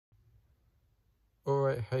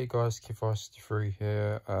Alright, hey guys, Kid53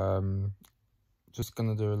 here. Just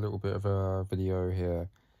gonna do a little bit of a video here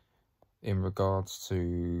in regards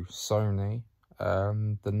to Sony.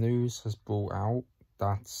 The news has brought out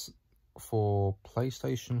that for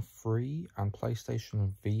PlayStation 3 and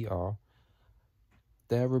PlayStation Vita,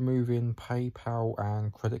 they're removing PayPal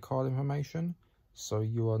and credit card information, so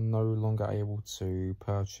you are no longer able to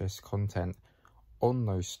purchase content on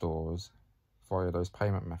those stores via those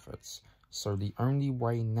payment methods. So the only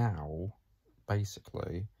way now,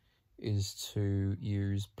 basically, is to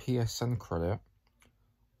use PSN credit,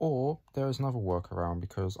 or there is another workaround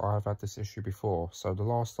because I've had this issue before. So the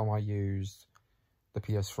last time I used the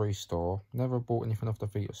PS3 store, never bought anything off the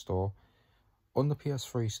Vita store. On the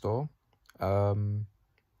PS3 store,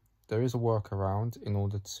 there is a workaround in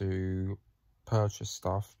order to purchase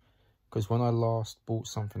stuff, because when I last bought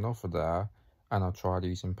something off of there and I tried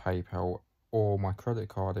using PayPal or my credit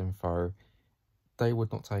card info, they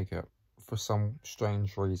would not take it for some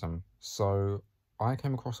strange reason. So I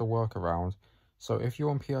came across a workaround. So if you're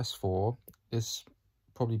on PS4, this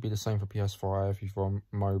probably be the same for PS5 if you're on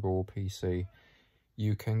mobile or PC.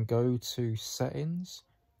 You can go to settings,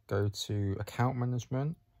 go to account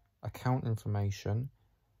management, account information,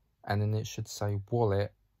 and then it should say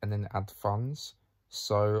wallet and then add funds.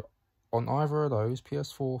 So on either of those,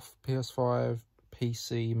 PS4, PS5,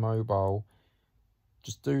 PC, mobile,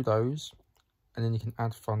 just do those, and then you can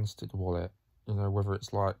add funds to the wallet. You know, whether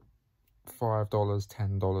it's like $5,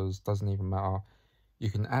 $10, doesn't even matter. You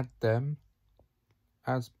can add them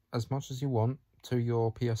as much as you want to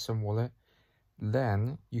your PSN wallet.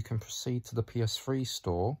 Then you can proceed to the PS3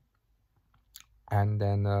 store and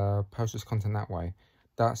then purchase content that way.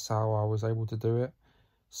 That's how I was able to do it.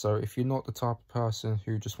 So if you're not the type of person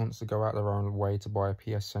who just wants to go out their own way to buy a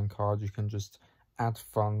PSN card, you can just add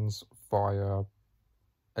funds via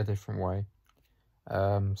a different way.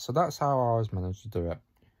 So that's how I was managed to do it.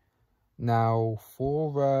 Now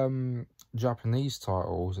for Japanese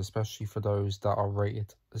titles, especially for those that are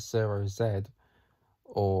rated 0Z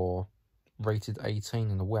or rated 18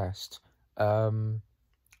 in the West,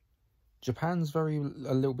 Japan's a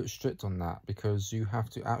little bit strict on that, because you have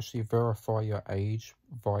to actually verify your age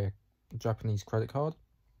via Japanese credit card.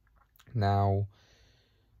 Now,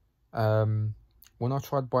 when I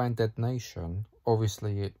tried buying Dead Nation,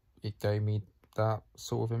 obviously it gave me that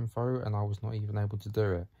sort of info and I was not even able to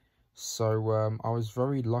do it. So I was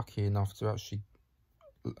very lucky enough to actually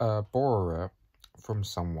borrow it from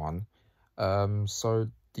someone. So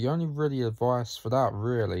the only really advice for that,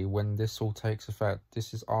 really, when this all takes effect,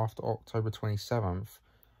 this is after October 27th,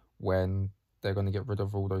 when they're going to get rid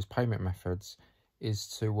of all those payment methods, is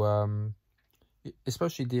to,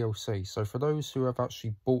 especially DLC. So for those who have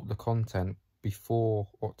actually bought the content before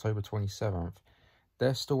October 27th,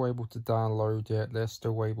 they're still able to download it. They're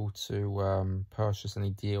still able to purchase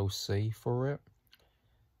any DLC for it.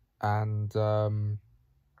 And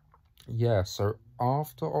yeah, so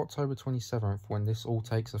after October 27th, when this all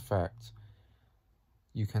takes effect,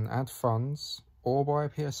 you can add funds or buy a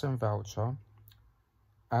PSN voucher,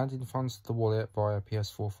 add in funds to the wallet via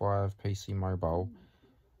PS4, 5, PC, mobile.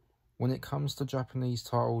 When it comes to Japanese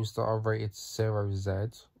titles that are rated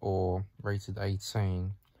 0Z or rated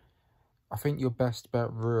 18, I think your best bet,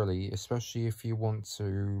 really, especially if you want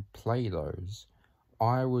to play those,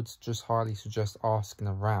 I would just highly suggest asking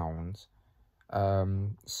around.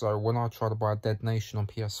 So when I tried to buy Dead Nation on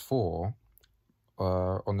PS4,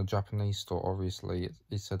 on the Japanese store, obviously,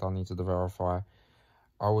 it said I needed to verify.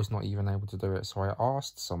 I was not even able to do it, so I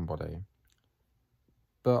asked somebody.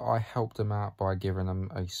 But I helped them out by giving them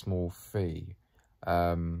a small fee.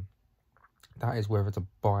 That is whether to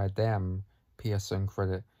buy them PSN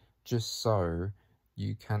credit, just so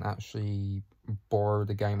you can actually borrow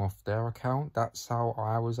the game off their account. That's how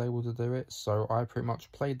I was able to do it. So I pretty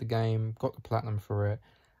much played the game, got the platinum for it,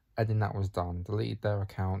 and then that was done. Deleted their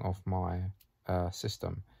account off my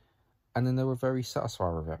system, and then they were very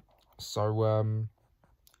satisfied with it. So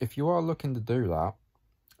if you are looking to do that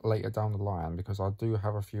later down the line, because I do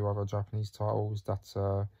have a few other Japanese titles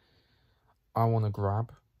that I want to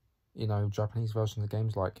grab, you know, Japanese versions of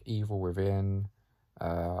games like Evil Within,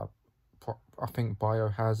 I think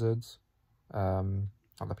Biohazard,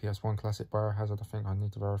 like the PS1 classic Biohazard, I think I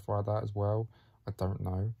need to verify that as well. I don't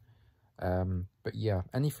know. But yeah,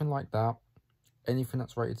 anything like that, anything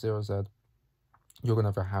that's rated 0Z, you're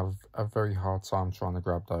going to have a very hard time trying to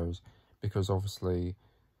grab those, because obviously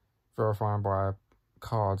verifying by a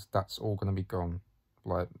card, that's all going to be gone.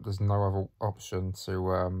 Like, there's no other option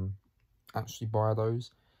to actually buy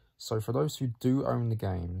those. So for those who do own the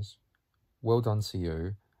games, well done to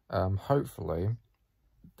you. Hopefully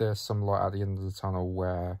there's some light at the end of the tunnel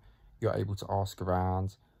where you're able to ask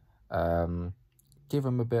around, give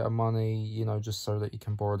them a bit of money, you know, just so that you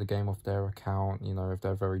can borrow the game off their account, you know, if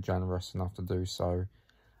they're very generous enough to do so,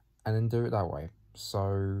 and then do it that way.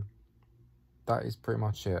 So that is pretty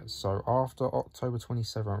much it. So after October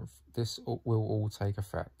 27th, this will all take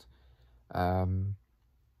effect. I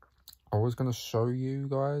was going to show you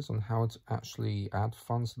guys on how to actually add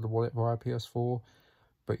funds to the wallet via PS4,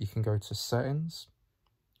 but you can go to settings,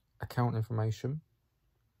 account information,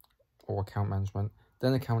 or account management,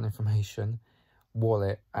 then account information,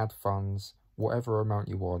 wallet, add funds, whatever amount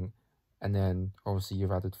you want, and then obviously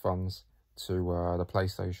you've added funds to the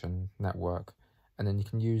PlayStation network, and then you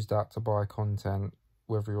can use that to buy content,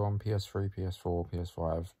 whether you're on PS3, PS4,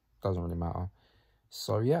 PS5, doesn't really matter.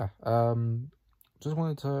 So yeah, just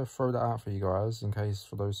wanted to throw that out for you guys, in case,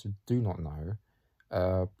 for those who do not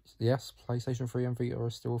know. Yes, PlayStation 3 and Vita are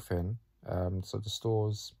still a thing, so the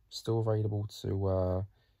store's still available to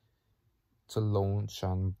launch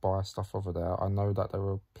and buy stuff over there. I know that they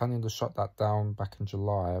were planning to shut that down back in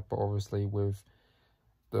July, but obviously with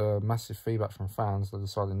the massive feedback from fans, they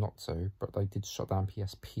decided not to, but they did shut down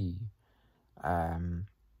PSP.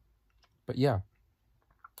 But yeah,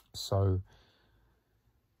 so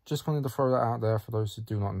just wanted to throw that out there for those who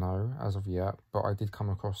do not know as of yet, but I did come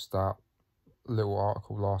across that little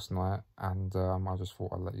article last night, and I just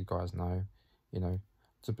thought I'd let you guys know, you know,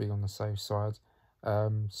 to be on the safe side.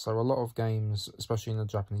 So a lot of games, especially in the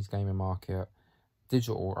Japanese gaming market,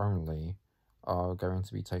 digital only, are going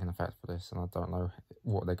to be taking effect for this, and I don't know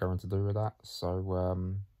what they're going to do with that.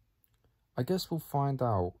 So I guess we'll find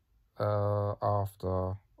out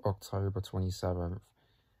after October 27th.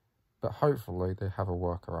 But hopefully they have a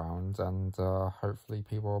workaround, and hopefully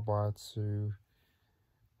people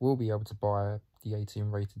will be able to buy the 18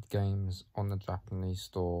 rated games on the Japanese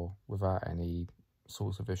store without any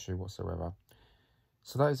sorts of issue whatsoever.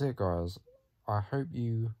 So that is it, guys. I hope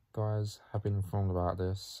you guys have been informed about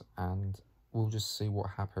this, and we'll just see what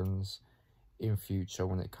happens in future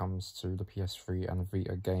when it comes to the PS3 and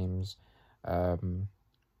Vita games. But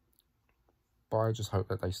I just hope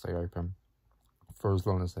that they stay open for as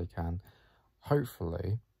long as they can.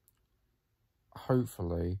 Hopefully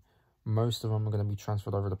most of them are going to be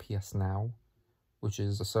transferred over to PS Now, which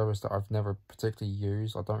is a service that I've never particularly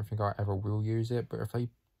used. I don't think I ever will use it, but if they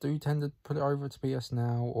do tend to put it over to PS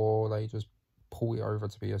Now, or they just pull it over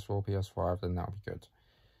to PS4, PS5, then that'll be good.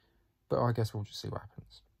 But I guess we'll just see what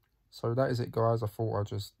happens. So that is it, guys. I thought I'd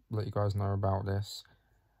just let you guys know about this,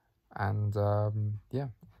 and yeah,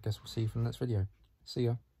 I guess we'll see you for the next video. See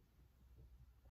ya.